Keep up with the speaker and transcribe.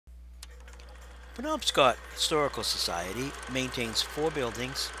Penobscot Historical Society maintains 4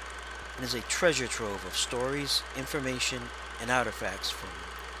 buildings and is a treasure trove of stories, information, and artifacts from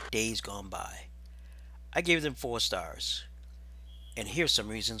days gone by. I gave them 4 stars, and here's some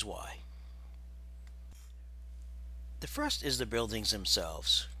reasons why. The first is the buildings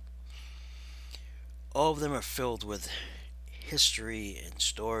themselves. All of them are filled with history and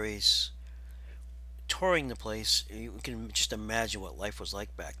stories. Touring the place, you can just imagine what life was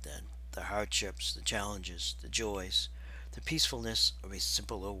like back then. The hardships, the challenges, the joys, the peacefulness of a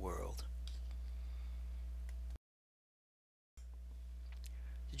simpler world.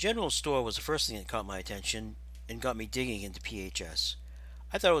 The general store was the first thing that caught my attention and got me digging into PHS.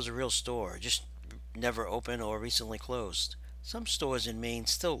 I thought it was a real store, just never open or recently closed. Some stores in Maine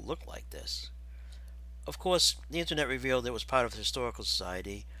still look like this. Of course, the internet revealed it was part of the Historical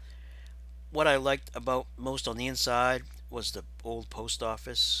Society. What I liked about most on the inside was the old post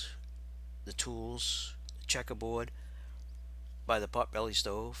office, the tools, the checkerboard by the potbelly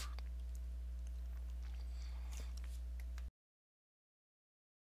stove.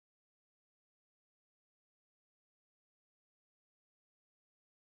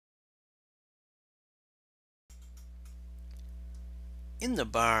 In the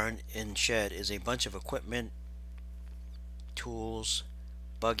barn and shed is a bunch of equipment, tools,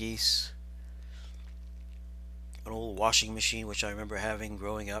 buggies, an old washing machine which I remember having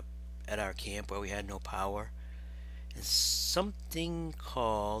growing up at our camp where we had no power, and something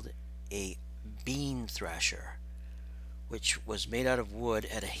called a bean thrasher, which was made out of wood,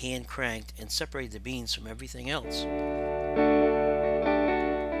 had a hand cranked, and separated the beans from everything else.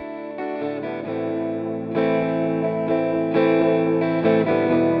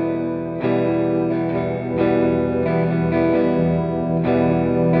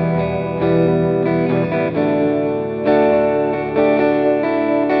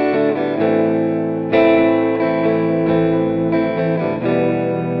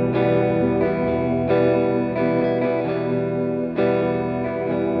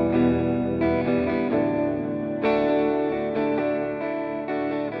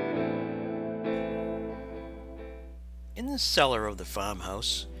 In the cellar of the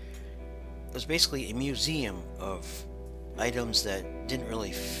farmhouse was basically a museum of items that didn't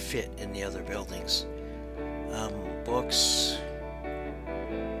really fit in the other buildings. Books,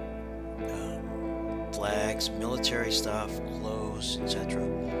 flags, military stuff, clothes, etc.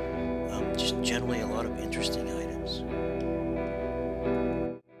 Just generally a lot of interesting items.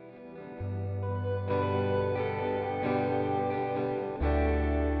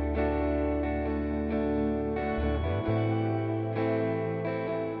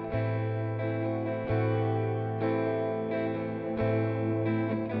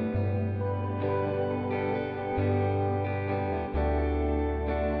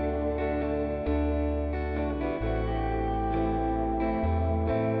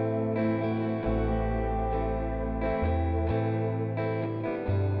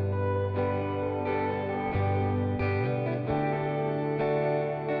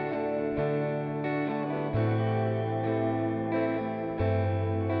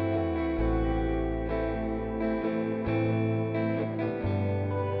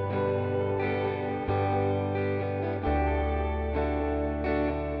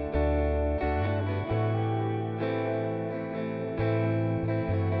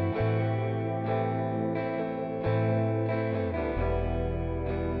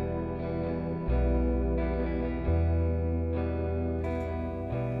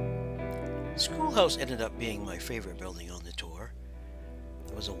 The schoolhouse ended up being my favorite building on the tour.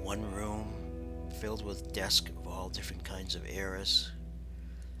 It was a one-room filled with desks of all different kinds of eras.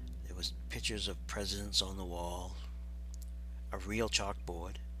 There was pictures of presidents on the wall, a real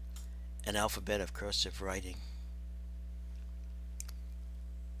chalkboard, an alphabet of cursive writing.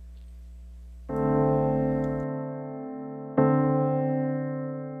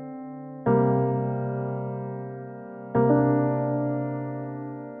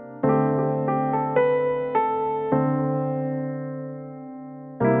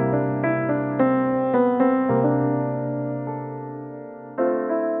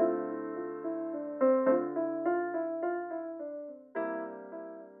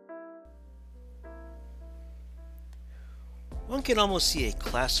 One can almost see a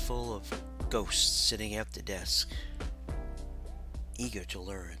class full of ghosts sitting at the desk, eager to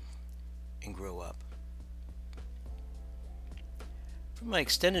learn and grow up. For my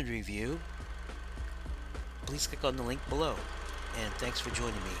extended review, please click on the link below, and thanks for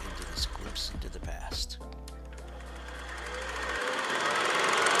joining me into this glimpse into the past.